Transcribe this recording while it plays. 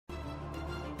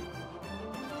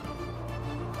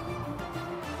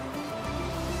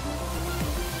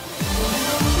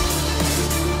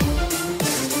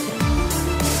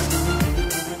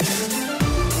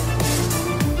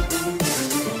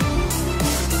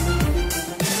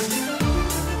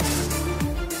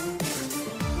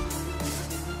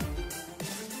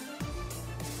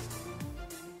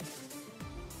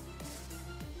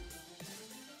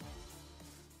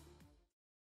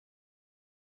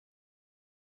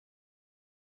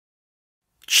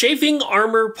Chafing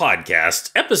Armor Podcast,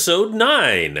 Episode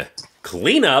 9,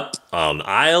 Clean Up on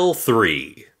Aisle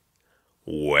 3.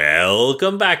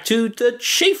 Welcome back to the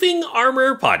Chafing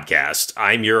Armor Podcast.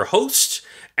 I'm your host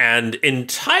and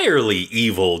entirely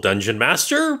evil Dungeon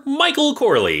Master, Michael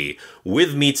Corley.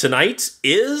 With me tonight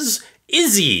is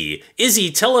Izzy.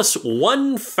 Izzy, tell us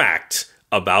one fact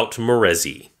about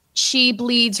Morezi. She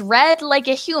bleeds red like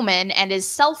a human and is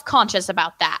self-conscious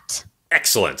about that.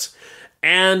 Excellent.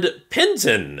 And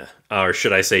Penton, or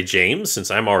should I say James,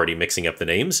 since I'm already mixing up the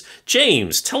names.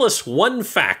 James, tell us one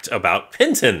fact about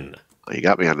Penton. Oh, you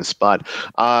got me on the spot.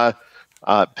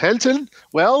 Penton,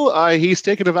 well, he's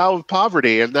taken a vow of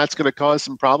poverty, and that's going to cause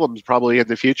some problems probably in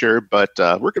the future, but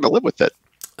we're going to live with it.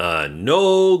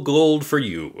 No gold for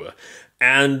you.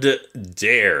 And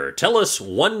Dare, tell us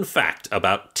one fact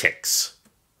about Tix.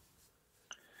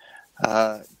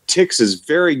 Tix is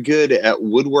very good at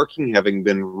woodworking, having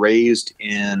been raised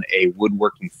in a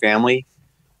woodworking family,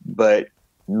 but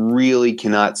really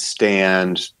cannot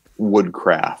stand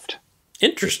woodcraft.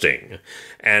 Interesting.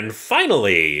 And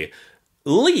finally,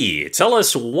 Lee, tell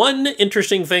us one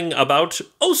interesting thing about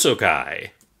Osokai.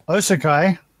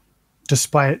 Osokai,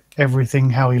 despite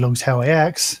everything, how he looks, how he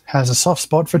acts, has a soft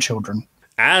spot for children.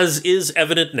 As is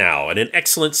evident now, and an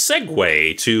excellent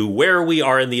segue to where we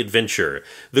are in the adventure,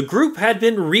 the group had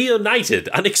been reunited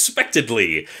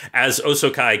unexpectedly as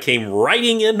Osokai came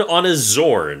riding in on a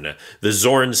Zorn. The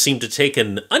Zorn seemed to take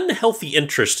an unhealthy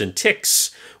interest in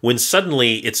Tix when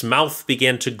suddenly its mouth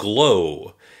began to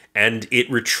glow, and it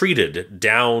retreated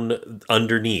down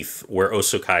underneath where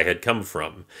Osokai had come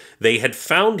from. They had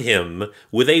found him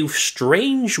with a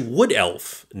strange wood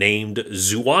elf named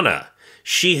Zuana.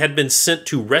 She had been sent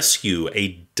to rescue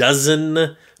a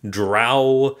dozen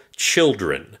drow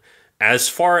children. As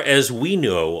far as we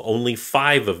know, only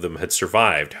 5 of them had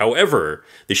survived. However,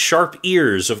 the sharp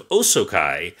ears of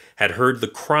Osokai had heard the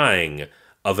crying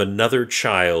of another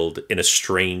child in a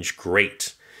strange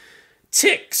grate.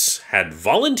 Tix had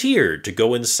volunteered to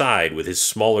go inside with his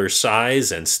smaller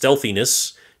size and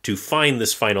stealthiness to find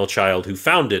this final child who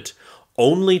found it,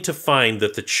 only to find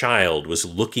that the child was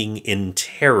looking in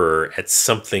terror at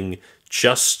something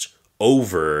just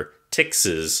over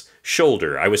Tix's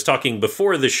shoulder. I was talking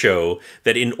before the show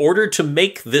that in order to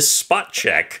make this spot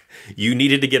check, you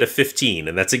needed to get a 15,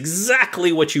 and that's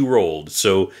exactly what you rolled.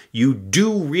 So you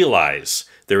do realize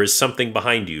there is something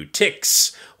behind you.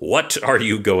 Tix, what are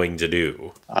you going to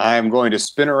do? I'm going to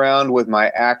spin around with my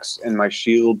axe and my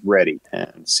shield ready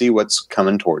and see what's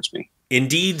coming towards me.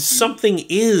 Indeed, something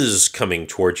is coming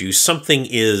towards you. Something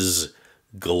is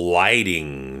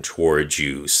gliding towards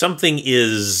you. Something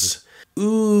is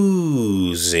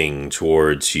oozing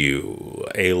towards you.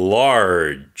 A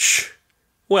large,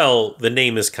 well, the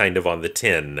name is kind of on the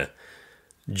tin,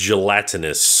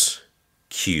 gelatinous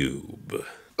cube.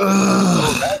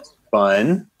 Oh, that's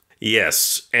fun.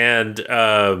 Yes, and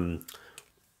I'm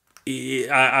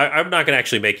not going to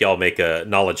actually make y'all make a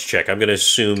knowledge check. I'm going to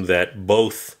assume that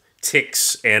both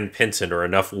Tix and Penton are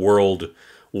enough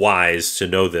world-wise to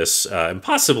know this, and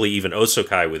possibly even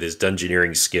Osokai with his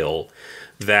dungeoneering skill,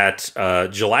 that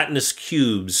gelatinous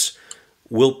cubes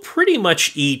will pretty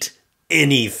much eat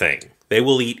anything. They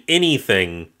will eat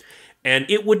anything, and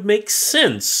it would make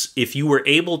sense if you were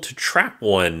able to trap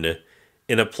one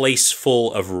in a place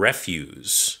full of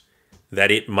refuse, that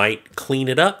it might clean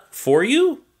it up for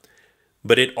you,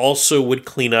 but it also would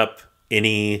clean up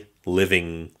any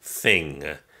living thing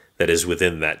that is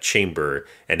within that chamber,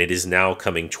 and it is now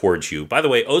coming towards you. By the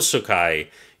way, Osokai,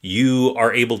 you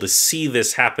are able to see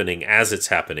this happening as it's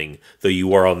happening, though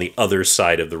you are on the other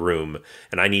side of the room,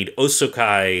 and I need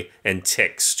Osokai and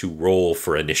Tix to roll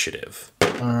for initiative.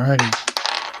 Alrighty.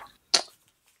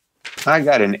 I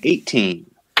got an 18.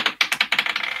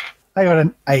 I got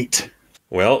an 8.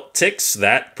 Well, Tix,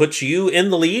 that puts you in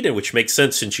the lead, which makes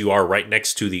sense since you are right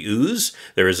next to the ooze.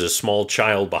 There is a small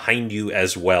child behind you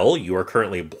as well. You are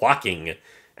currently blocking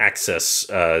access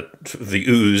to the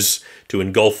ooze to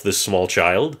engulf this small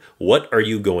child. What are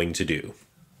you going to do?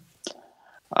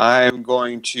 I'm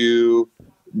going to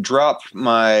drop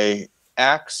my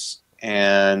axe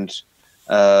and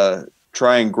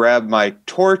try and grab my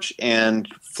torch and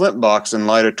flint box and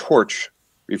light a torch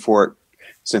before it.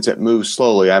 Since it moves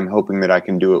slowly, I'm hoping that I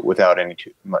can do it without any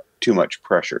too much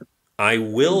pressure. I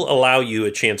will allow you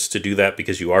a chance to do that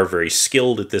because you are very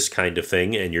skilled at this kind of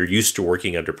thing and you're used to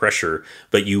working under pressure,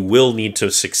 but you will need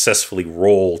to successfully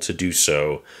roll to do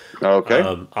so. Okay.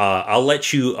 I'll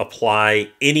let you apply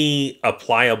any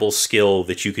applicable skill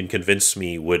that you can convince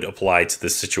me would apply to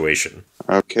this situation.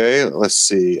 Okay, let's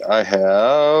see. I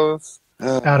have...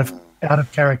 Out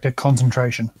of character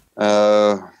concentration.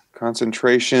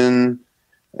 Concentration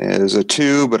is a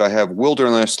 2, but I have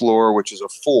wilderness lore, which is a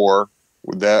 4.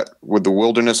 Would the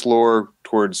wilderness lore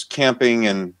towards camping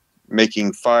and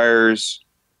making fires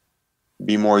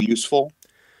be more useful?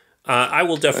 I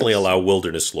will definitely allow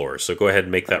wilderness lore, so go ahead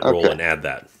and make that roll and add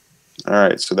that. All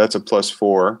right, so that's a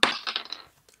 +4.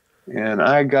 And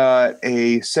I got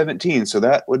a 17, so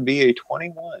that would be a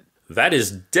 21. That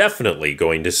is definitely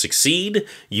going to succeed.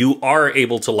 You are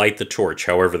able to light the torch,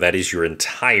 however, that is your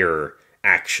entire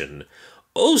action.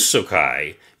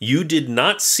 Osokai, you did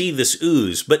not see this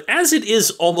ooze, but as it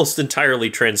is almost entirely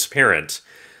transparent,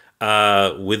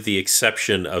 with the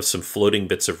exception of some floating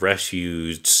bits of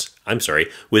refuse,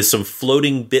 with some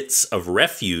floating bits of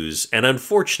refuse, and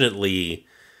unfortunately,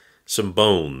 some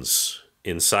bones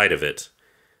inside of it.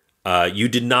 You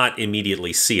did not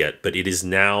immediately see it, but it is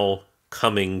now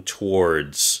coming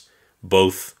towards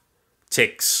both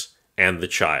Tix and the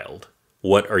child.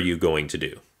 What are you going to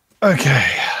do? Okay.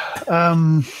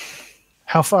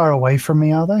 How far away from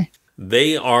me are they?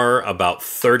 They are about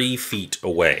 30 feet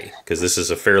away, because this is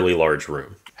a fairly large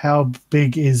room. How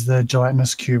big is the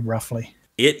gelatinous cube roughly?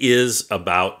 It is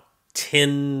about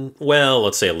 10, well,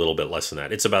 let's say a little bit less than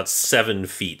that. It's about 7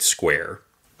 feet square.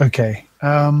 Okay.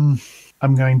 I'm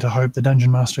going to hope the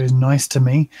Dungeon Master is nice to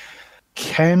me.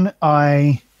 Am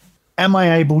I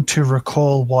able to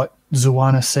recall what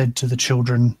Zuana said to the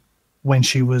children when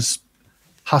she was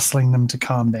hustling them to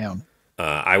calm down?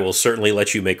 I will certainly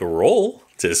let you make a roll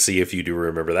to see if you do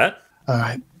remember that. All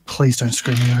right. Please don't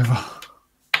screw me over.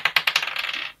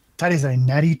 That is a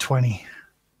natty 20.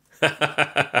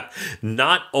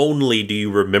 Not only do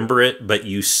you remember it, but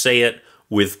you say it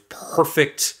with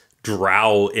perfect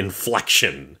drow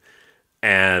inflection.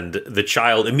 And the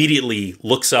child immediately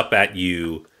looks up at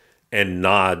you and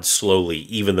nods slowly,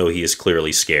 even though he is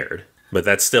clearly scared. But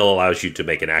that still allows you to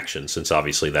make an action, since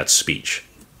obviously that's speech.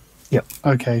 Yep.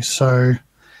 Okay, so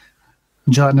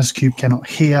gelatinous cube cannot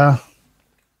hear,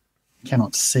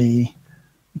 cannot see,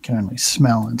 it can only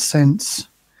smell and sense.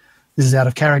 This is out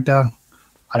of character.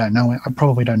 I don't know. I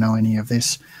probably don't know any of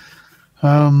this.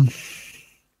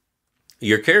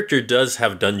 Your character does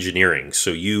have dungeoneering, so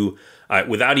you...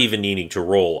 without even needing to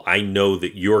roll, I know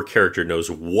that your character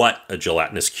knows what a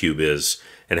gelatinous cube is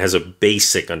and has a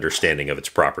basic understanding of its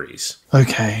properties.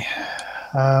 Okay.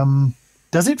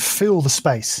 Does it fill the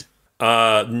space?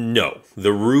 No.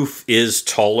 The roof is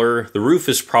taller. The roof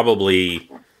is probably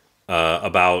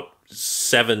about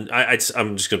 7...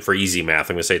 I'm just going for easy math.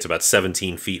 I'm going to say it's about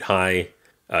 17 feet high.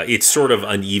 It's sort of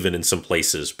uneven in some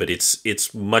places, but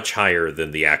it's much higher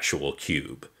than the actual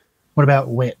cube. What about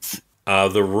width?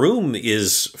 The room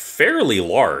is fairly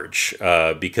large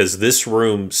because this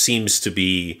room seems to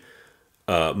be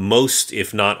most,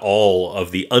 if not all,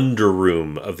 of the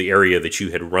underroom of the area that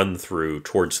you had run through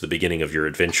towards the beginning of your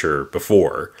adventure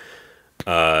before.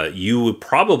 You would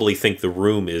probably think the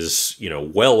room is,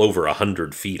 well over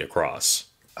 100 feet across.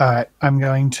 All right, I'm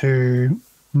going to,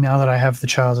 now that I have the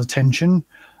child's attention,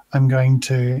 I'm going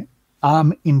to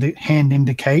hand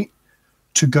indicate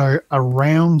to go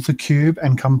around the cube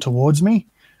and come towards me,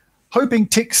 hoping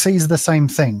Tix sees the same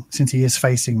thing since he is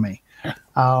facing me.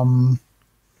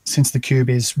 Since the cube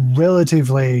is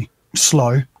relatively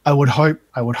slow, I would hope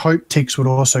Tix would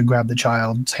also grab the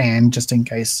child's hand just in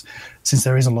case, since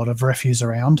there is a lot of refuse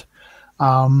around,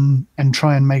 and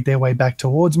try and make their way back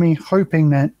towards me,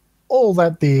 hoping that all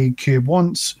that the cube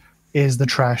wants is the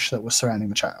trash that was surrounding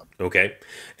the child. Okay.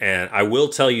 And I will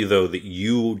tell you, though, that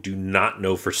you do not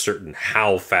know for certain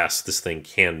how fast this thing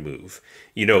can move.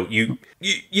 You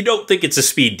don't think it's a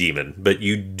speed demon, but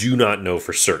you do not know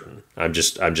for certain. I'm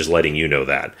just letting you know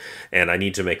that. And I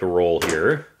need to make a roll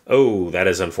here. Oh, that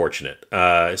is unfortunate.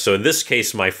 So in this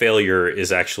case, my failure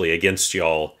is actually against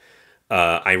y'all.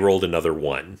 I rolled another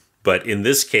 1. But in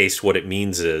this case, what it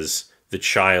means is the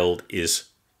child is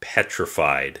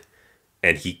petrified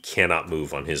and he cannot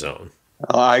move on his own.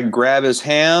 I grab his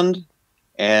hand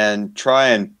and try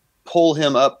and pull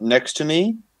him up next to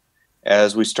me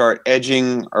as we start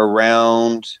edging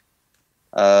around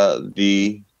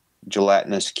the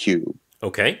gelatinous cube.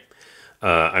 Okay.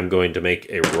 I'm going to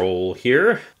make a roll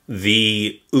here.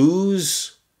 The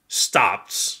ooze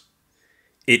stops.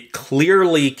 It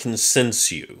clearly can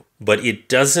sense you, but it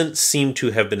doesn't seem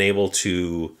to have been able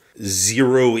to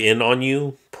zero in on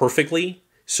you perfectly.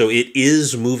 So it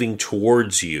is moving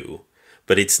towards you,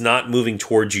 but it's not moving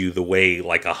towards you the way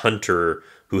like a hunter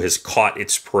who has caught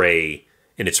its prey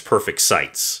in its perfect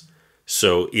sights.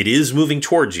 So it is moving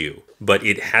towards you, but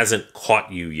it hasn't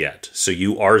caught you yet. So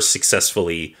you are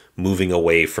successfully moving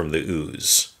away from the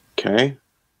ooze. Okay.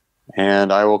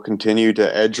 And I will continue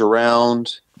to edge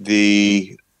around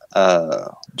the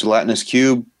gelatinous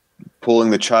cube,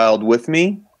 pulling the child with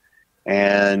me,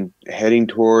 and heading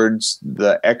towards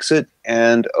the exit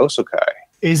and Osokai.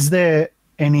 Is there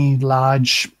any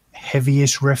large,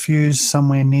 heavyish refuse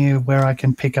somewhere near where I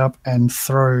can pick up and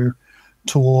throw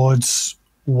towards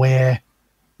where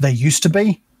they used to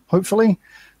be, hopefully,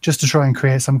 just to try and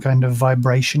create some kind of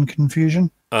vibration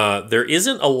confusion? There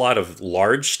isn't a lot of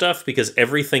large stuff because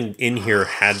everything in here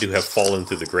had to have fallen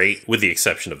through the grate, with the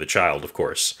exception of the child, of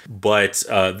course. But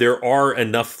there are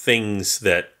enough things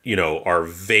that, are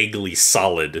vaguely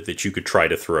solid that you could try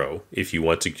to throw if you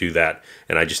want to do that.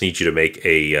 And I just need you to make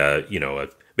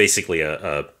basically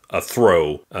a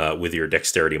throw with your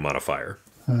dexterity modifier.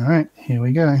 All right, here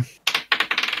we go.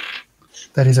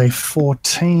 That is a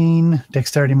 14.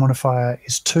 Dexterity modifier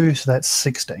is 2, so that's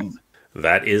 16.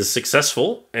 That is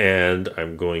successful, and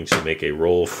I'm going to make a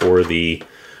roll for the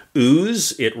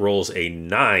ooze. It rolls a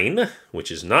 9,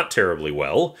 which is not terribly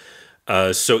well.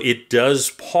 So it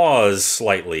does pause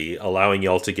slightly, allowing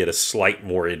y'all to get a slight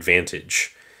more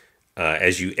advantage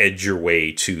as you edge your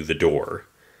way to the door.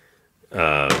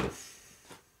 And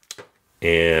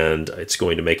it's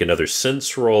going to make another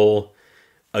sense roll.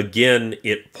 Again,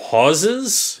 it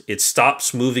pauses. It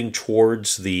stops moving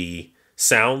towards the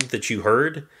sound that you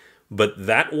heard. But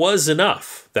that was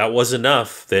enough. That was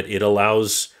enough that it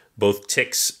allows both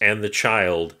Tix and the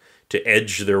child to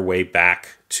edge their way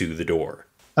back to the door.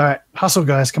 All right, hustle,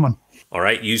 guys, come on. All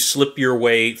right, you slip your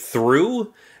way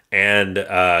through and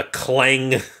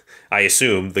clang, I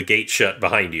assume, the gate shut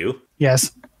behind you.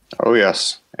 Yes. Oh,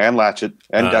 yes. And latch it.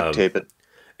 And duct tape it.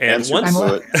 And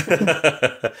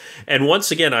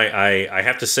once again, I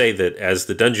have to say that as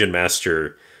the dungeon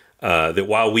master, that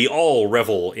while we all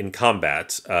revel in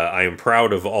combat, I am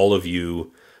proud of all of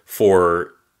you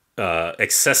for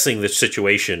accessing the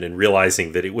situation and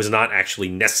realizing that it was not actually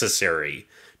necessary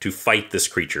to fight this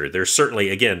creature. There certainly,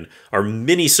 again, are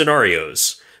many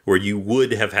scenarios where you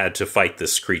would have had to fight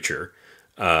this creature,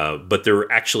 but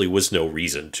there actually was no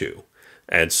reason to.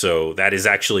 And so that is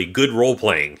actually good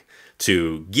role-playing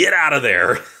to get out of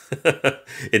there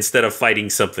instead of fighting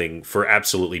something for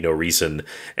absolutely no reason.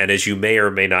 And as you may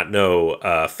or may not know,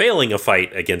 failing a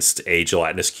fight against a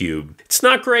gelatinous cube, it's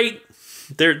not great.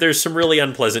 There's some really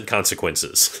unpleasant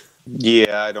consequences.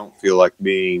 Yeah, I don't feel like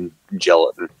being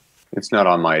gelatin. It's not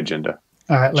on my agenda.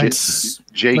 All right, let's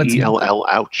Jell,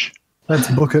 ouch.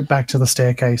 Let's book it back to the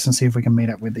staircase and see if we can meet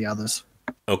up with the others.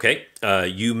 Okay,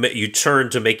 you turn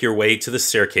to make your way to the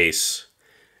staircase,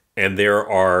 and there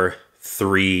are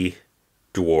 3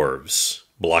 dwarves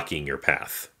blocking your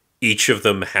path. Each of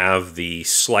them have the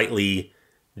slightly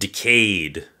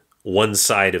decayed one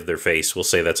side of their face. We'll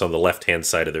say that's on the left-hand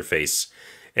side of their face,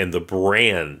 and the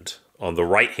brand on the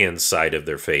right-hand side of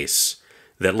their face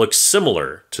that looks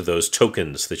similar to those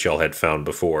tokens that y'all had found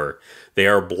before. They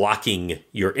are blocking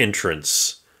your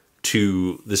entrance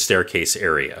to the staircase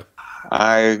area.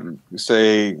 I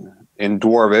say in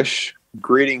Dwarvish,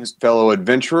 "Greetings, fellow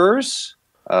adventurers.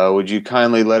 Would you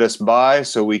kindly let us by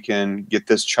so we can get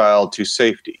this child to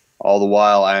safety?" All the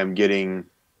while I am getting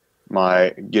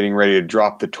ready to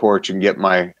drop the torch and get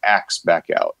my axe back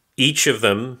out. Each of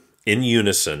them, in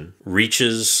unison,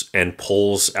 reaches and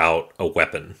pulls out a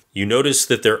weapon. You notice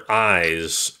that their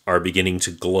eyes are beginning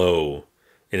to glow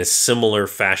in a similar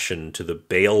fashion to the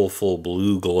baleful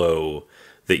blue glow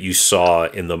that you saw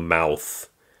in the mouth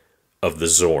of the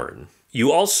Zorn.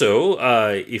 You also,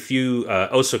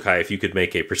 Osokai, if you could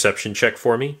make a perception check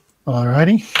for me.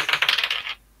 Alrighty.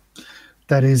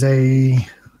 That is a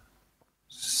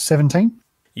 17.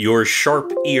 Your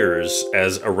sharp ears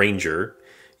as a ranger,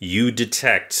 you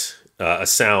detect a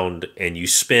sound and you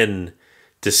spin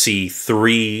to see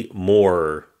 3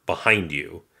 more behind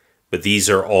you. But these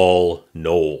are all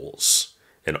gnolls,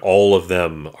 and all of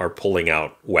them are pulling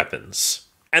out weapons.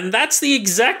 And that's the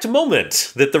exact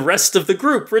moment that the rest of the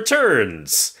group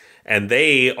returns. And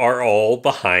they are all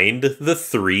behind the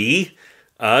 3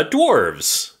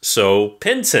 dwarves. So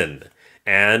Penton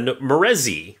and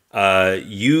Merezi,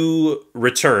 you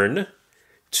return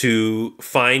to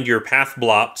find your path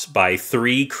blocked by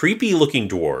 3 creepy-looking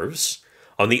dwarves.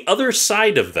 On the other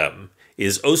side of them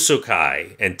is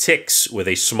Osokai and Tix with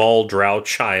a small drow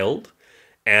child.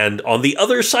 And on the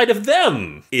other side of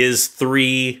them is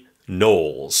 3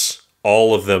 gnolls,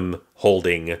 all of them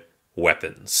holding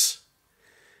weapons.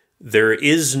 There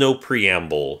is no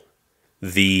preamble.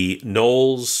 The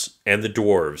gnolls and the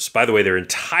dwarves, by the way, they're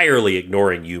entirely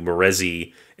ignoring you,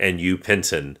 Merezi, and you,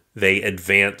 Penton. They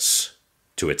advance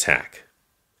to attack.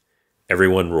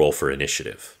 Everyone roll for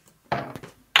initiative.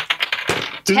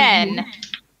 10.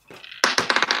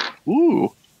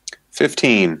 Ooh.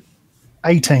 15.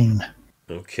 18.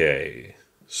 Okay.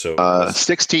 So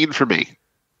 16 for me.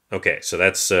 okay, so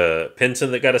that's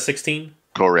Penton that got a 16,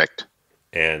 Correct.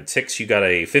 and Tix, you got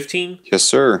a 15. Yes,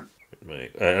 sir.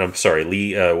 I'm sorry,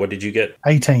 Lee. What did you get?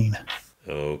 18.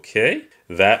 Okay,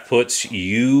 that puts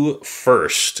you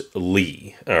first,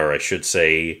 Lee, or I should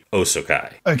say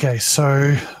Osokai. Okay,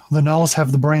 so the Gnolls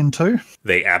have the brand too.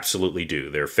 They absolutely do.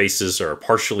 Their faces are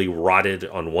partially rotted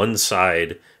on one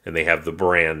side, and they have the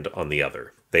brand on the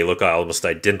other. They look almost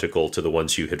identical to the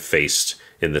ones you had faced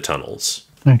in the tunnels.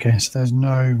 Okay, so there's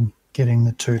no getting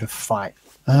the two to fight.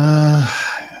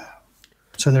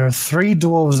 So there are 3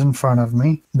 dwarves in front of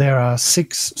me. There are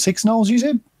six Gnolls, you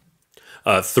said?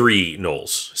 3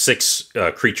 gnolls, 6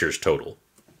 creatures total.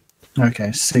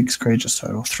 Okay, 6 creatures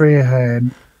total. 3 ahead,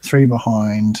 3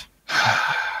 behind.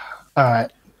 All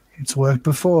right, it's worked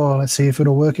before. Let's see if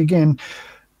it'll work again.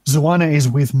 Zuana is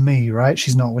with me, right?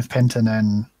 She's not with Penton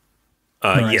and...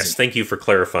 Yes, thank you for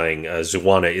clarifying.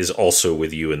 Zuana is also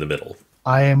with you in the middle.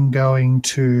 I am going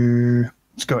to...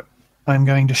 Let's go. I'm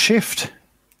going to shift,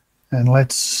 and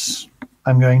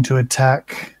I'm going to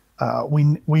attack. We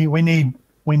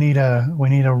need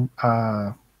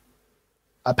a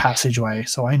passageway,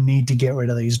 so I need to get rid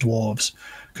of these dwarves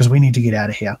because we need to get out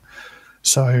of here.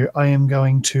 So I'm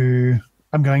going to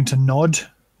nod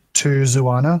to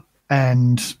Zuana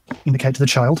and indicate to the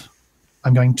child.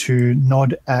 I'm going to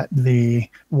nod at the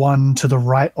one to the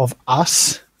right of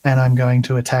us, and I'm going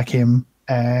to attack him,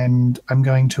 and I'm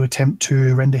going to attempt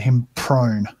to render him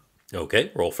prone.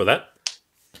 Okay, roll for that.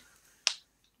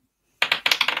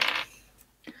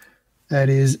 That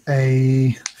is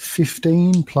a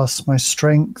 15 plus my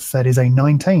strength. That is a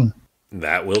 19.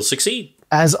 That will succeed.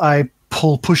 As I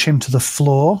push him to the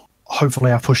floor,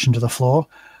 hopefully I push him to the floor,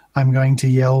 I'm going to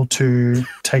yell to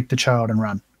take the child and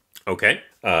run. Okay.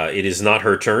 It is not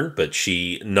her turn, but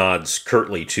she nods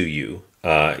curtly to you.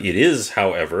 It is,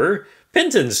 however,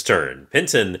 Penton's turn.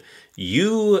 Penton,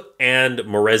 you and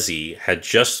Morezi had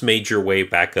just made your way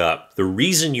back up. The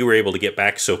reason you were able to get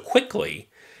back so quickly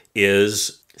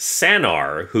is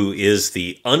Sanar, who is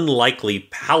the unlikely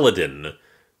paladin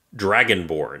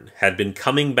dragonborn, had been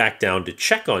coming back down to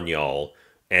check on y'all,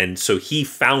 and so he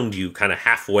found you kind of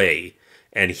halfway,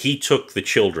 and he took the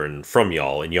children from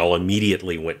y'all, and y'all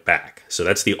immediately went back. So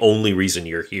that's the only reason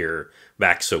you're here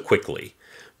back so quickly.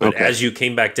 But as you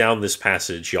came back down this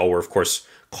passage, y'all were, of course,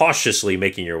 cautiously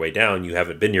making your way down. You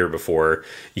haven't been here before.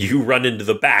 You run into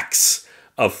the backs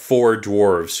of 4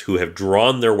 dwarves who have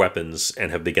drawn their weapons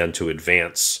and have begun to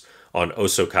advance on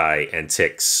Osokai and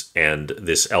Tix and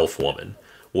this elf woman.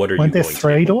 What are Weren't you there going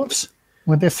 3 to do? dwarves?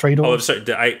 Weren't there 3 dwarves? Oh, I'm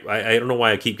sorry. I don't know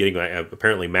why I keep getting...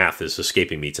 apparently math is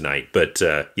escaping me tonight. But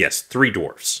yes, 3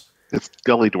 dwarves. It's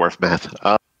gully dwarf math.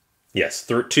 Yes,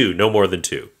 2. No more than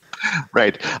 2.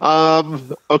 Right.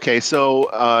 Okay, so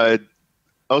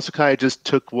Osokai just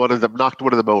took one of them, knocked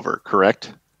one of them over,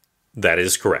 correct? That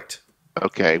is correct.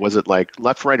 Okay. Was it like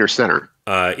left, right, or center?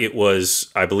 It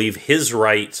was, I believe, his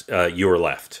right, your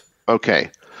left. Okay.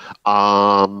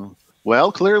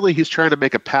 Well, clearly he's trying to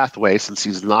make a pathway since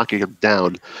he's knocking him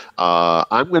down. It's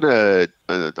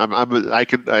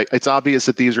obvious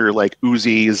that these are like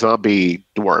oozy zombie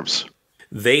dwarves.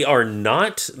 They are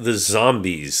not the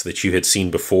zombies that you had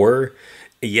seen before,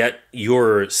 yet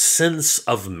your sense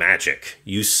of magic,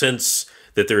 you sense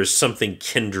that there is something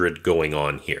kindred going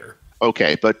on here.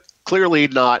 Okay, but clearly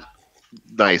not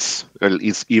nice, or at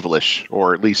least evilish,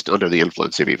 or at least under the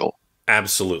influence of evil.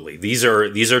 Absolutely. These are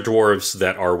dwarves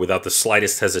that are without the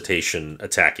slightest hesitation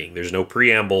attacking. There's no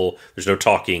preamble, there's no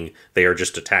talking, they are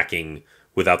just attacking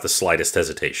without the slightest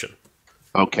hesitation.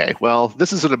 Okay, well,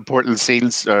 this is an important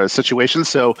situation,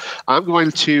 so I'm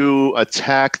going to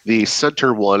attack the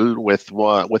center one with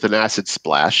an acid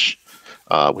splash,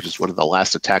 which is one of the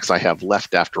last attacks I have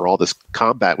left after all this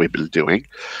combat we've been doing,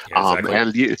 Yeah,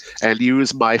 exactly. and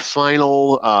use my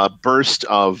final burst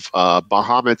of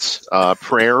Bahamut's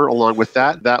prayer along with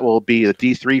that. That will be a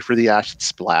D3 for the acid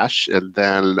splash, and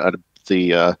then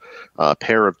the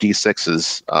pair of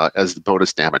D6s as the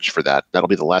bonus damage for that. That'll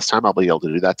be the last time I'll be able to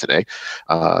do that today.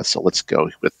 So let's go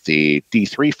with the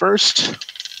D3 first.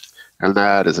 And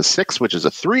that is a 6, which is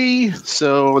a 3.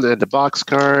 So then the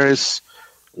boxcars.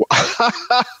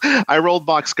 I rolled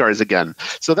boxcars again.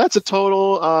 So that's a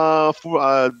total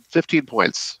for 15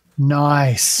 points.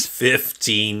 Nice.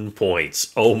 15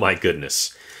 points. Oh my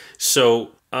goodness.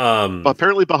 So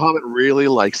apparently Bahamut really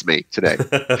likes me today.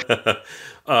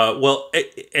 well,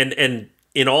 and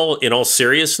in all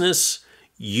seriousness,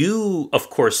 you of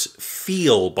course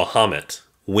feel Bahamut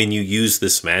when you use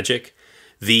this magic.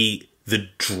 The the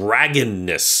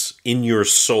dragonness in your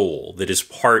soul that is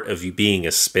part of you being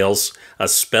a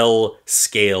spell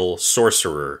scale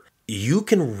sorcerer, you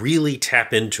can really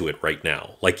tap into it right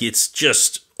now. Like, it's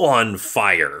just on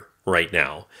fire right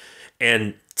now.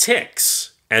 And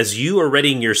Tix, as you are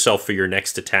readying yourself for your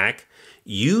next attack,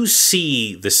 you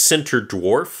see the center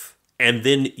dwarf, and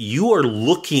then you are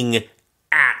looking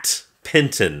at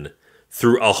Penton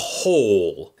through a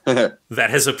hole that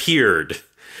has appeared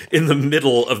in the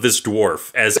middle of this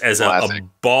dwarf as a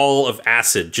ball of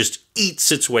acid just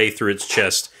eats its way through its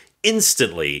chest.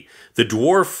 Instantly, the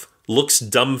dwarf looks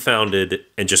dumbfounded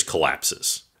and just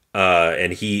collapses.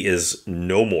 And he is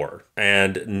no more.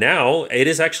 And now it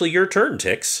is actually your turn,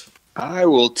 Tix. I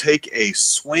will take a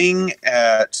swing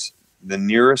at the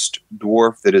nearest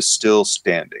dwarf that is still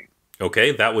standing.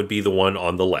 Okay, that would be the one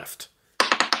on the left.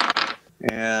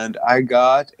 And I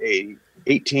got a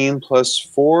 18 plus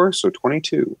 4, so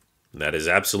 22. That is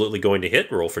absolutely going to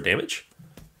hit. Roll for damage.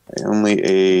 Only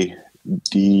a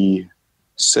D6.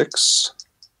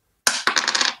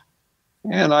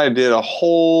 And I did a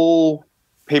whole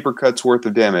paper cut's worth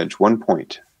of damage. 1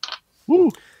 point. Woo.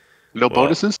 No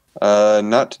bonuses?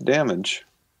 Not to damage.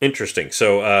 Interesting.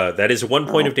 So that is 1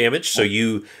 point of damage. So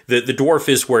the dwarf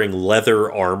is wearing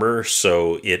leather armor,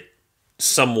 so it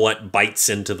somewhat bites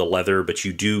into the leather, but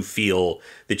you do feel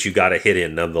that you got a hit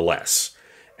in nonetheless.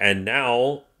 And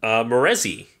now,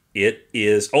 Morezi, it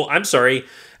is... Oh, I'm sorry.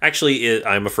 Actually,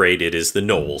 I'm afraid it is the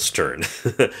Gnolls' turn.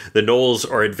 The Gnolls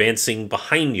are advancing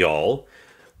behind y'all.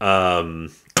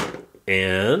 And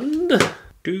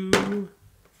do.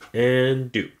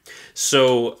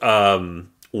 So,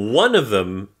 one of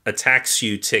them attacks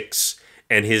you, Tix,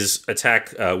 and his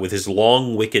attack with his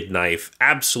long, wicked knife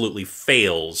absolutely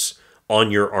fails on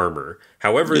your armor.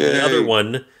 However, the other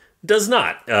one does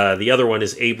not. The other one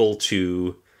is able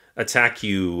to attack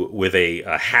you with a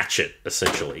hatchet,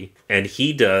 essentially. And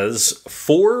he does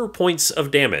 4 points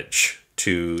of damage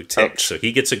to Tix. So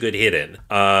he gets a good hit in.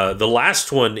 The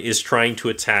last one is trying to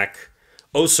attack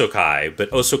Osokai, but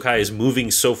Osokai is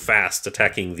moving so fast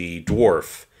attacking the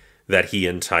dwarf that he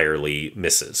entirely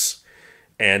misses.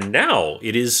 And now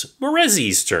it is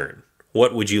Morezi's turn.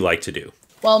 What would you like to do?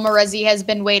 Well, Morezi has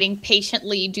been waiting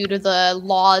patiently due to the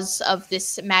laws of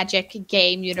this magic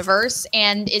game universe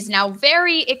and is now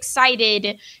very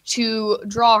excited to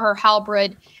draw her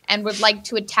halberd and would like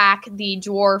to attack the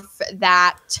dwarf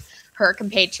that her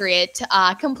compatriot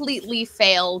completely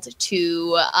failed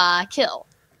to kill.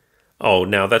 Oh,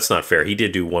 now that's not fair. He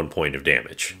did do 1 point of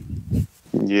damage.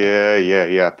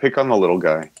 Yeah. Pick on the little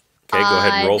guy. Okay, go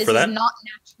ahead and roll for that. This is not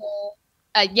natural.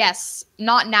 Yes,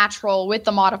 not natural with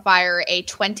the modifier, a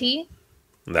 20.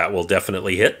 That will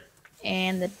definitely hit.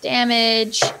 And the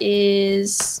damage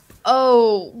is...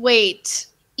 Oh, wait.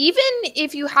 Even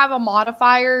if you have a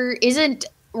modifier, isn't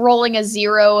rolling a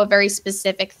 0 a very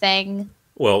specific thing?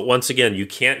 Well, once again, you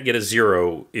can't get a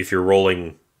 0 if you're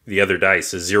rolling the other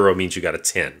dice. A 0 means you got a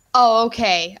 10. Oh,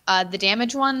 okay. The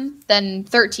damage one? Then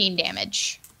 13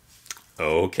 damage.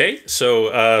 Okay,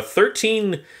 so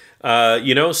 13...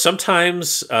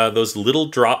 sometimes those little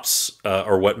drops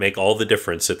are what make all the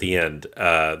difference at the end.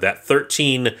 That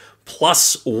 13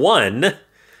 plus 1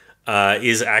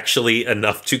 is actually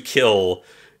enough to kill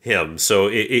him. So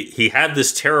he had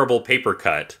this terrible paper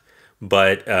cut,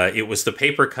 but it was the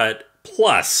paper cut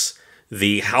plus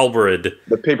the halberd.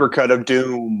 The paper cut of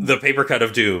doom. The paper cut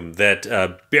of doom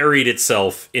that buried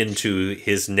itself into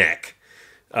his neck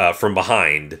from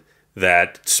behind.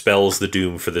 That spells the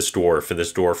doom for this dwarf, and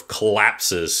this dwarf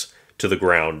collapses to the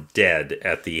ground dead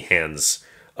at the hands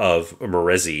of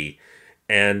Morezi.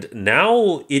 And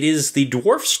now it is the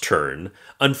dwarf's turn.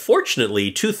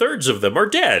 Unfortunately, 2/3 of them are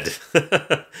dead.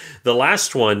 The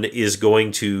last one is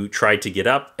going to try to get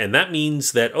up, and that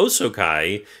means that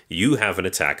Osokai, you have an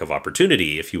attack of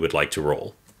opportunity if you would like to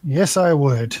roll. Yes, I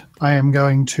would. I am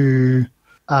going to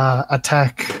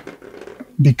attack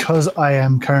because I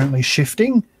am currently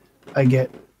shifting. I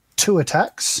get 2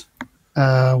 attacks,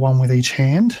 one with each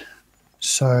hand.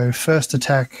 So first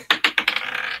attack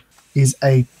is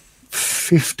a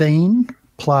 15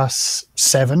 plus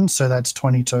 7, so that's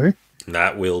 22.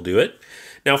 That will do it.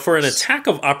 Now, for an attack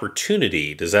of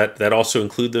opportunity, does that also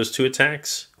include those 2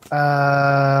 attacks?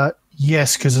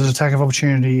 Yes, because an attack of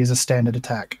opportunity is a standard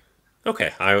attack.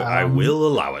 Okay, I will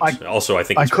allow it. I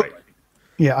think it's right.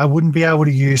 Yeah, I wouldn't be able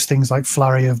to use things like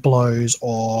Flurry of Blows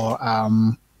or...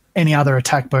 any other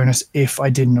attack bonus if I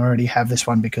didn't already have this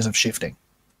one because of shifting.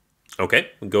 Okay,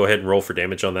 go ahead and roll for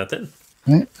damage on that then.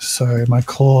 Right, so my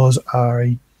claws are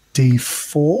a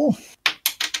D4.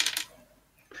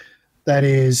 That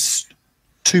is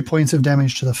 2 points of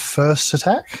damage to the first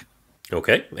attack.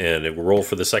 Okay, and we'll roll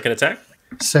for the second attack.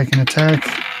 Second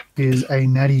attack is a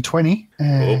natty 20.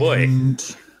 Oh, boy.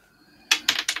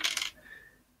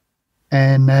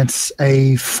 And that's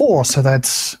a 4, so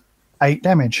that's 8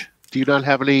 damage. Do you not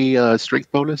have any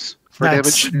strength bonus for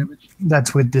damage?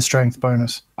 That's with the strength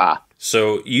bonus.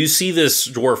 So you see this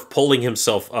dwarf pulling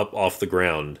himself up off the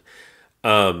ground.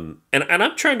 And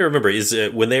I'm trying to remember, is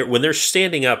it when they're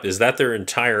standing up, is that their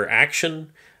entire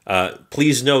action?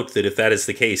 Please note that if that is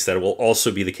the case, that will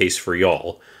also be the case for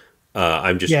y'all.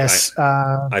 I'm just yes.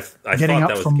 I thought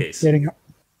that was the case.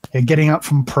 Getting up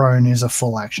from prone is a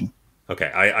full action.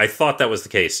 Okay, I thought that was the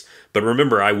case, but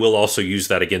remember, I will also use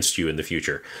that against you in the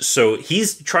future. So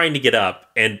he's trying to get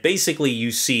up, and basically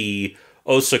you see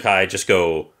Osokai just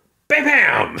go, bam,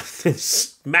 bam,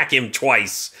 smack him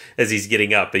twice as he's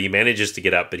getting up. But he manages to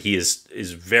get up, but he is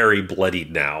very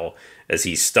bloodied now as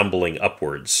he's stumbling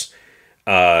upwards.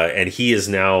 And he is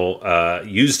now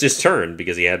used his turn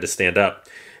because he had to stand up.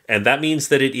 And that means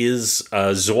that it is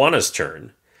Zoana's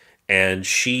turn. And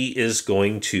she is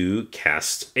going to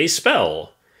cast a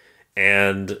spell.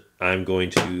 And I'm going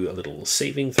to do a little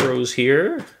saving throws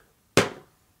here.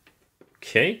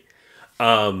 Okay.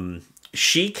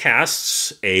 She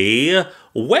casts a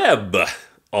web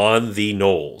on the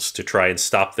gnolls to try and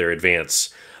stop their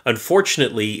advance.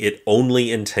 Unfortunately, it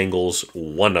only entangles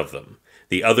one of them.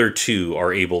 The other two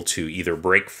are able to either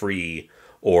break free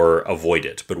or avoid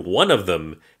it. But one of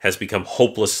them has become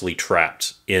hopelessly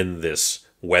trapped in this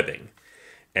webbing.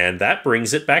 And that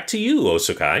brings it back to you,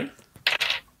 Osokai.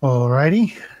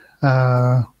 Alrighty.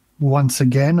 Once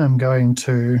again, I'm going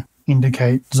to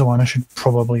indicate Zoana should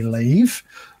probably leave,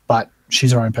 but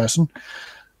she's her own person.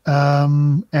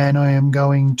 And I'm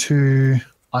going to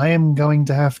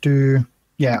have to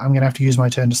use my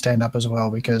turn to stand up as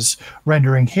well, because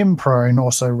rendering him prone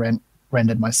also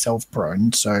rendered myself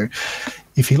prone. So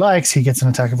if he likes, he gets an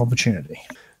attack of opportunity.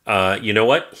 You know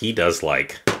what? He does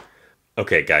like.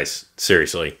 Okay, guys,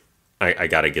 seriously. I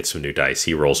gotta get some new dice.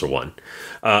 He rolls a 1.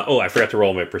 I forgot to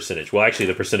roll my percentage. Well, actually,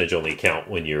 the percentage only count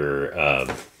when you're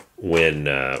when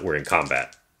we're in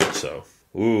combat. So,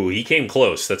 he came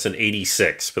close. That's an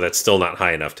 86, but that's still not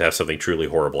high enough to have something truly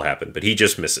horrible happen. But he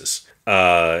just misses.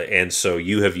 And so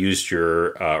you have used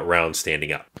your round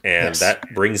standing up, and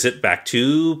that brings it back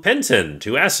to Penton,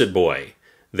 to Acid Boy.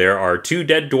 There are 2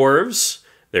 dead dwarves.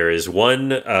 There is one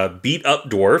beat up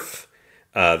dwarf.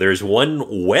 There's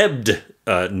one webbed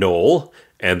gnoll,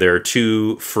 and there are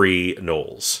 2 free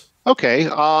gnolls. Okay,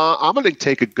 I'm going to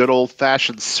take a good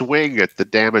old-fashioned swing at the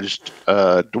damaged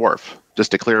dwarf,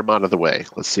 just to clear him out of the way.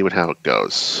 Let's see how it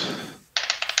goes.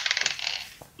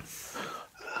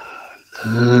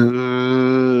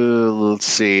 Let's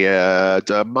see,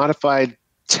 modified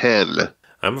 10.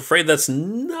 I'm afraid that's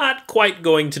not quite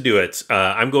going to do it.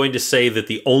 I'm going to say that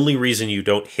the only reason you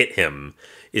don't hit him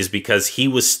is because he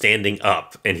was standing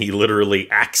up and he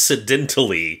literally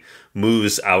accidentally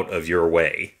moves out of your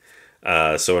way.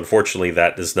 So unfortunately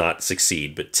that does not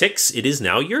succeed. But Tix, it is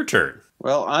now your turn.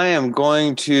 Well, I am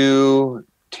going to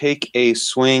take a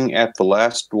swing at the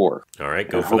last dwarf. All right,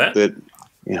 go for that. That,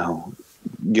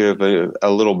 give a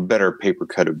little better paper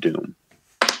cut of doom.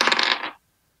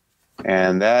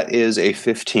 And that is a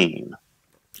 15.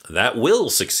 That will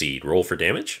succeed. Roll for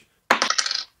damage.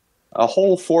 A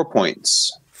whole 4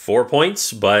 points. 4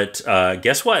 points, but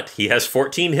guess what? He has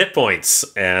 14 hit points,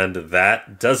 and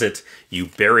that does it. You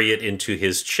bury it into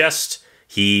his chest.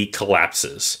 He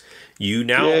collapses. You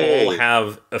now all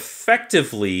have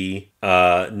effectively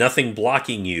nothing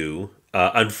blocking you.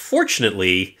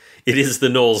 Unfortunately, it is the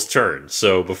gnoll's turn.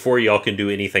 So before y'all can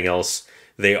do anything else,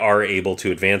 they are able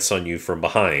to advance on you from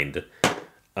behind.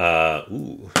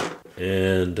 And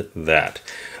that.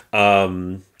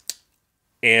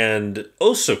 And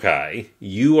Osokai,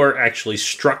 you are actually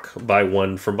struck by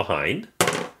one from behind.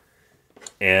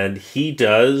 And he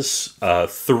does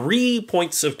 3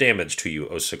 points of damage to you,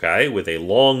 Osokai, with a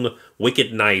long,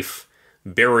 wicked knife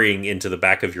burying into the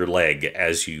back of your leg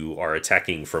as you are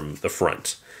attacking from the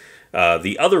front.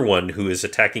 The other one, who is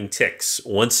attacking Tix,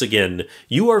 once again,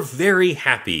 you are very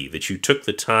happy that you took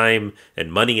the time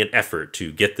and money and effort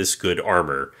to get this good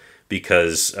armor,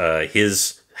 because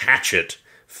his hatchet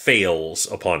fails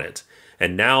upon it.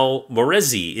 And now,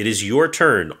 Morezi, it is your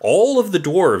turn. All of the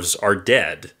dwarves are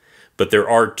dead, but there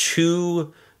are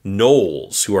 2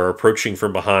 gnolls who are approaching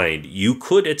from behind. You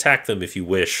could attack them if you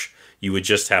wish. You would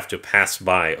just have to pass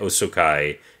by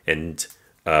Osokai and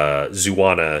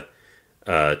Zoana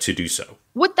to do so.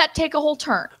 Would that take a whole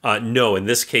turn? No, in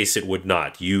this case it would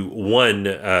not.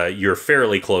 You're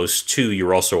fairly close. 2,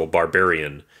 you're also a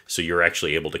barbarian, so you're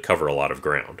actually able to cover a lot of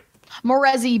ground.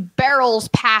 Morezi barrels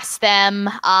past them,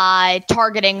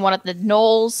 targeting one of the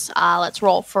gnolls. Let's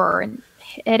roll for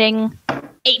hitting.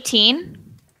 18.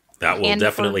 That will And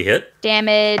definitely for hit.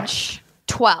 Damage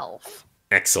 12.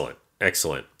 Excellent.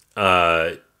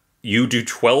 You do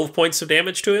 12 points of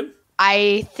damage to him?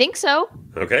 I think so.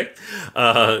 Okay.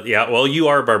 Yeah, well, you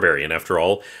are a barbarian after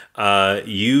all.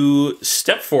 You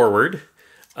step forward.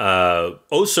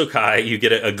 Osokai, you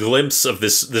get a glimpse of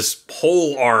this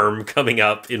pole arm coming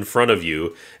up in front of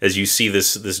you as you see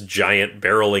this giant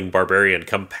barreling barbarian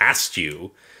come past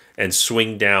you and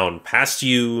swing down past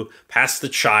you, past the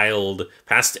child,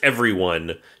 past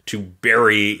everyone to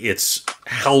bury its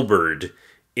halberd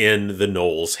in the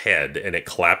gnoll's head, and it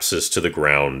collapses to the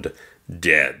ground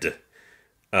dead.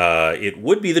 It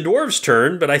would be the dwarves'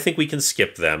 turn, but I think we can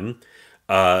skip them.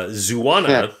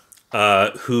 Zuana,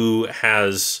 who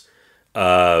has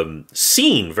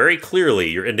seen very clearly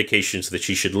your indications that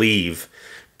she should leave,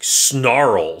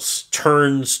 snarls,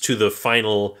 turns to the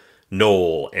final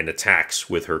gnoll, and attacks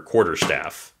with her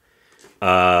quarterstaff.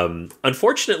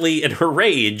 Unfortunately, in her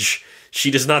rage,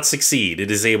 she does not succeed. It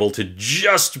is able to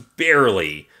just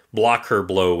barely block her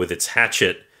blow with its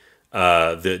hatchet,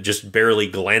 just barely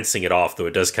glancing it off, though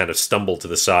it does kind of stumble to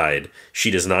the side.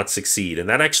 She does not succeed, and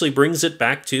that actually brings it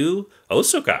back to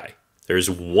Osokai. There's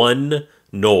one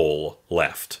gnoll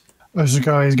left.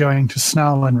 Osokai is going to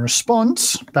snarl in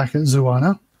response back at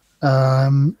Zuana.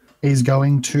 He's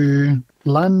going to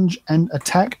lunge and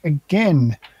attack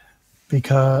again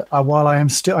because while I am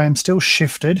still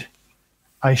shifted,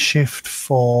 I shift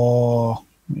for.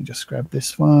 Let me just grab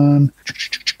this one.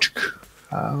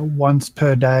 Once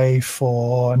per day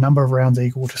for a number of rounds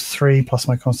equal to 3 plus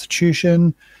my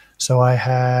constitution. So I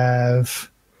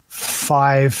have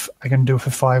 5. I can do it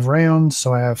for 5 rounds,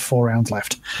 so I have 4 rounds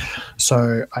left.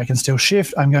 So I can still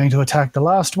shift. I'm going to attack the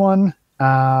last one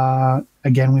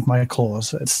again with my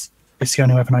claws. It's the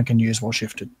only weapon I can use while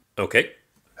shifted. Okay.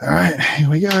 All right, here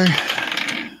we go.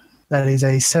 That is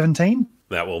a 17.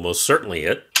 That will most certainly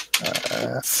hit.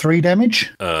 3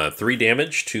 damage. 3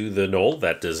 damage to the gnoll.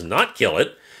 That does not kill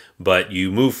it, but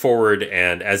you move forward,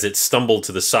 and as it stumbled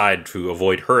to the side to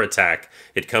avoid her attack,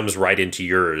 it comes right into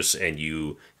yours, and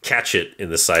you catch it in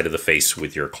the side of the face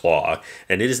with your claw.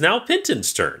 And it is now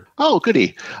Pinton's turn. Oh,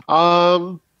 goody.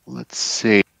 Let's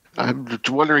see. I'm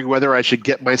wondering whether I should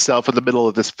get myself in the middle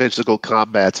of this physical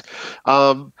combat.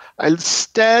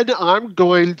 Instead, I'm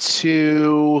going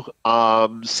to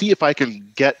see if I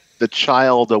can get the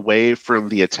child away from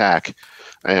the attack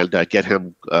and get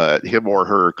him or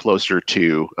her closer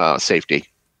to safety.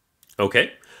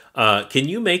 Okay. Can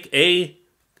you make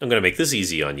I'm going to make this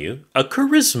easy on you, a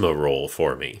charisma roll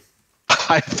for me?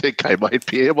 I think I might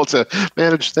be able to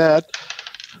manage that.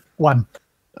 1.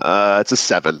 It's a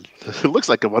 7. It looks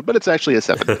like a 1, but it's actually a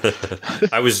 7.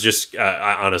 I was just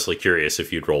honestly curious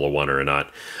if you'd roll a 1 or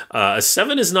not. A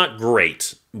 7 is not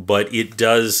great, but it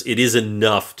is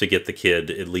enough to get the kid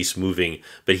at least moving,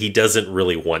 but he doesn't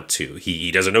really want to.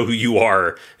 He doesn't know who you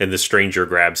are, and the stranger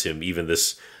grabs him, even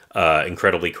this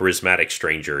incredibly charismatic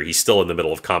stranger. He's still in the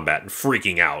middle of combat and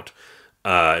freaking out,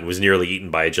 and was nearly eaten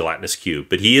by a gelatinous cube.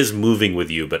 But he is moving with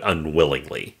you, but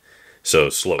unwillingly. So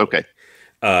slowly. Okay.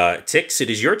 Tix, it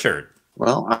is your turn.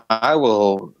 Well, I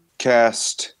will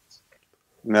cast...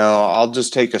 No, I'll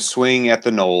just take a swing at the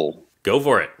gnoll. Go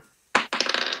for it.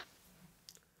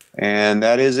 And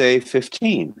that is a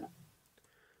 15.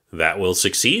 That will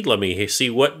succeed. Let me see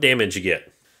what damage you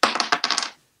get.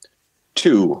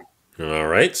 2. All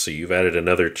right, so you've added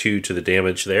another 2 to the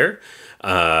damage there.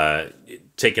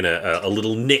 Taking a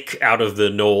little nick out of the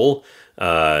gnoll.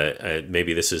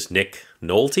 Maybe this is Nick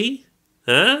Nolte?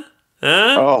 Huh?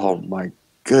 Oh, my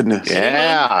goodness.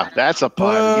 Yeah, that's a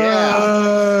pun.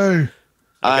 Yeah.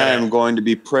 I am going to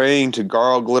be praying to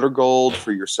Garl Glittergold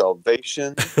for your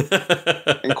salvation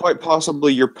and quite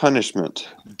possibly your punishment.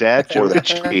 That joke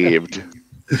achieved.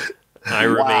 I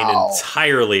remain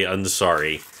entirely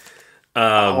unsorry.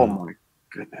 Oh my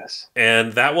goodness.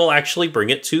 And that will actually bring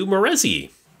it to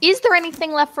Morezi. Is there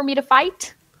anything left for me to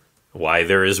fight? Why,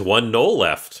 there is one gnoll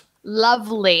left.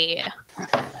 Lovely.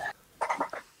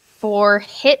 For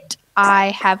hit,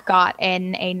 I have got a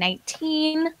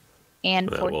 19, and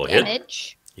That for will hit.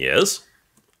 damage, Yes.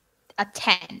 a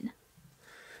 10.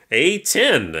 A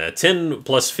 10. 10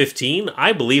 plus 15.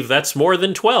 I believe that's more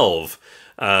than 12.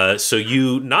 So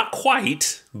you, not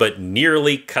quite, but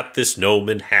nearly cut this gnome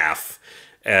in half.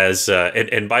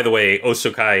 And by the way,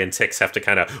 Osokai and Tix have to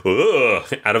kind of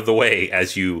out of the way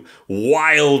as you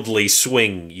wildly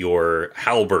swing your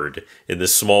halberd in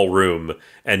this small room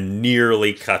and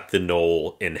nearly cut the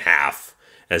gnoll in half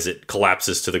as it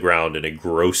collapses to the ground in a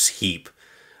gross heap.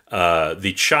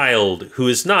 The child, who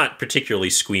is not particularly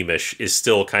squeamish, is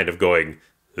still kind of going,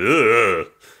 ugh,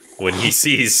 when he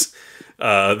sees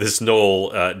this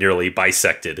knoll nearly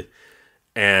bisected.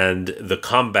 And the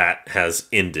combat has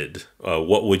ended.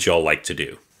 What would y'all like to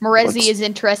do? Morezi is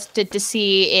interested to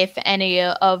see if any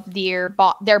of their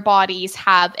bodies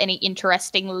have any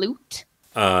interesting loot.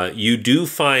 You do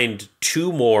find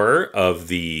 2 more of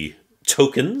the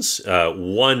tokens,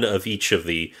 1 of each of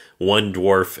the one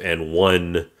dwarf and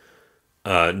 1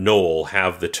 knoll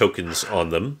have the tokens on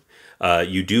them.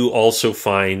 You do also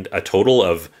find a total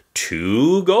of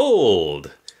 2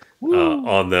 gold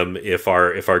on them. If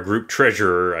our group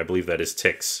treasurer, I believe that is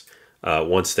Tix,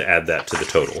 wants to add that to the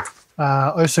total.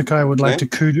 Osakai would like to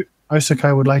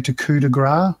coup de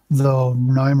grace the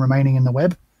gnome remaining in the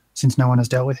web, since no one has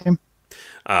dealt with him.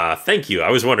 Thank you.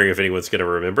 I was wondering if anyone's going to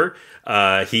remember.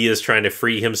 He is trying to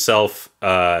free himself.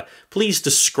 Please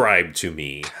describe to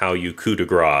me how you coup de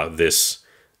grace this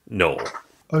knoll.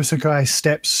 Osakai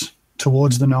steps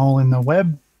towards the knoll in the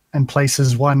web and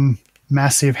places one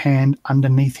massive hand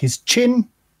underneath his chin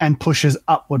and pushes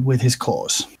upward with his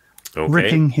claws,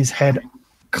 ripping his head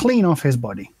clean off his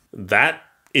body. That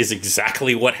is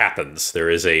exactly what happens. There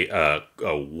is a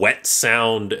wet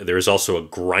sound. There is also a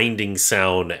grinding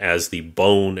sound as the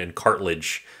bone and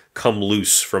cartilage come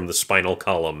loose from the spinal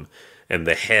column, and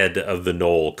the head of the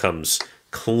knoll comes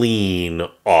clean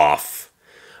off.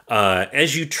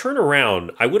 As you turn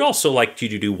around, I would also like you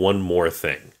to do one more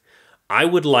thing. I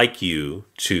would like you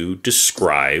to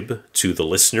describe to the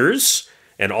listeners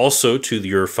and also to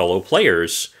your fellow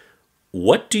players,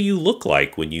 what do you look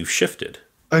like when you've shifted?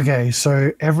 Okay,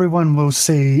 so everyone will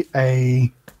see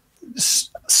a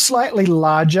slightly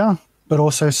larger, but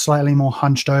also slightly more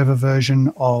hunched over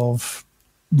version of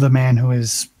the man who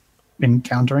has been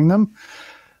countering them.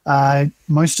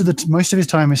 Most of his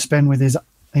time is spent with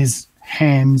his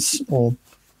hands, or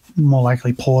more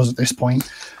likely paws at this point,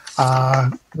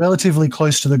 relatively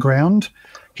close to the ground.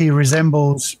 He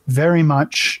resembles very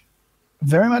much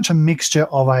a mixture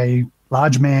of a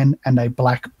large man and a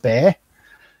black bear.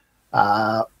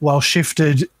 While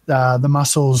shifted, the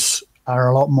muscles are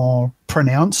a lot more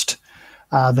pronounced.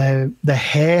 The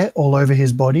hair all over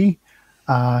his body,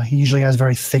 he usually has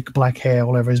very thick black hair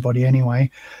all over his body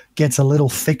anyway, gets a little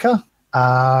thicker.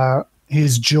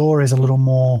 His jaw is a little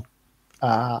more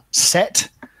set,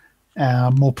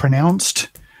 more pronounced.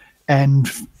 And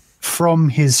from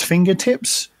his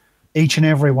fingertips, each and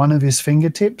every one of his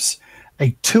fingertips,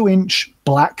 a 2-inch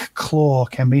black claw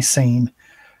can be seen.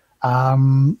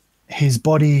 His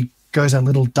body goes a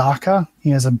little darker. He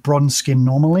has a bronze skin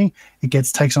normally. It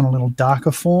takes on a little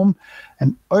darker form.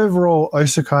 And overall,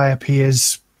 Osakai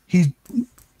appears,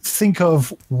 think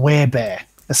of werebear,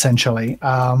 essentially,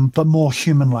 but more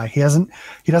human-like. He doesn't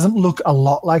look a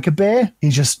lot like a bear.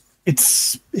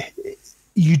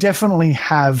 You definitely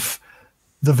have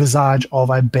the visage of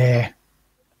a bear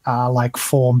like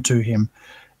form to him.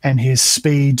 And his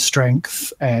speed,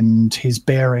 strength, and his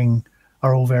bearing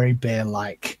are all very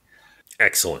bear-like.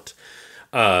 Excellent.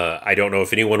 I don't know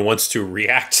if anyone wants to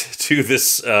react to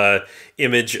this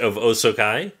image of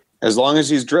Osakai. As long as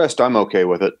he's dressed, I'm okay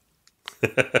with it.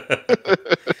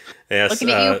 Yes, looking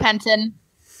at you, Penton.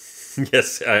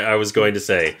 Yes, I was going to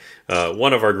say,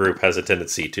 one of our group has a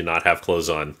tendency to not have clothes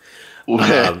on.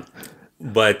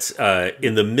 But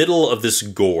in the middle of this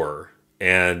gore,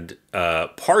 and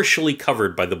partially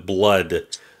covered by the blood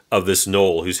of this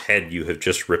knoll whose head you have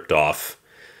just ripped off,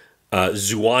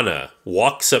 Zuana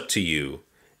walks up to you,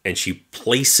 and she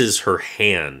places her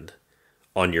hand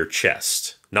on your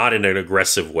chest. Not in an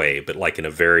aggressive way, but like in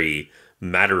a very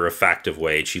matter-of-fact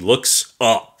way. And she looks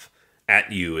up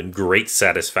at you in great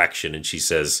satisfaction, and she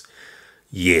says,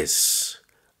 "Yes,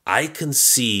 I can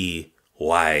see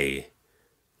why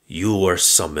you were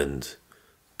summoned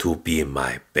to be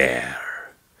my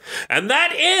bear." And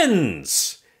that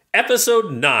ends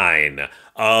episode 9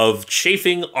 of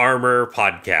Chafing Armor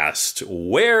Podcast.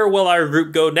 Where will our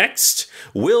group go next?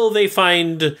 Will they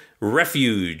find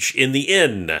refuge in the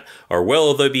inn, or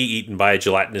will they be eaten by a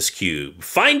gelatinous cube?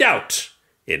 Find out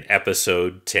in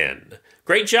episode 10.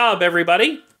 Great job,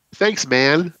 everybody. Thanks,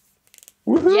 man.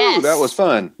 Woohoo! Yes. That was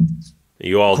fun.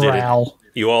 You all did it. Growl.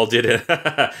 You all did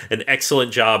an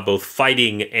excellent job, both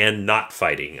fighting and not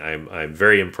fighting. I'm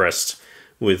very impressed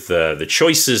with the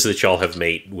choices that y'all have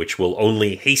made, which will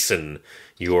only hasten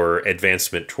your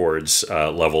advancement towards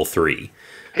level 3.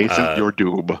 Hasten your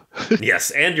doom. Yes,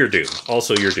 and your doom.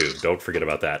 Also your doom. Don't forget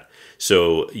about that.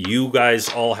 So you guys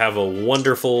all have a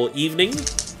wonderful evening,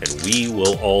 and we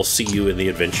will all see you in the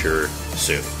adventure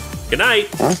soon. Good night.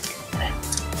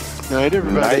 Night,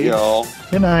 everybody. Night, y'all.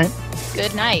 Good night.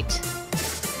 Good night.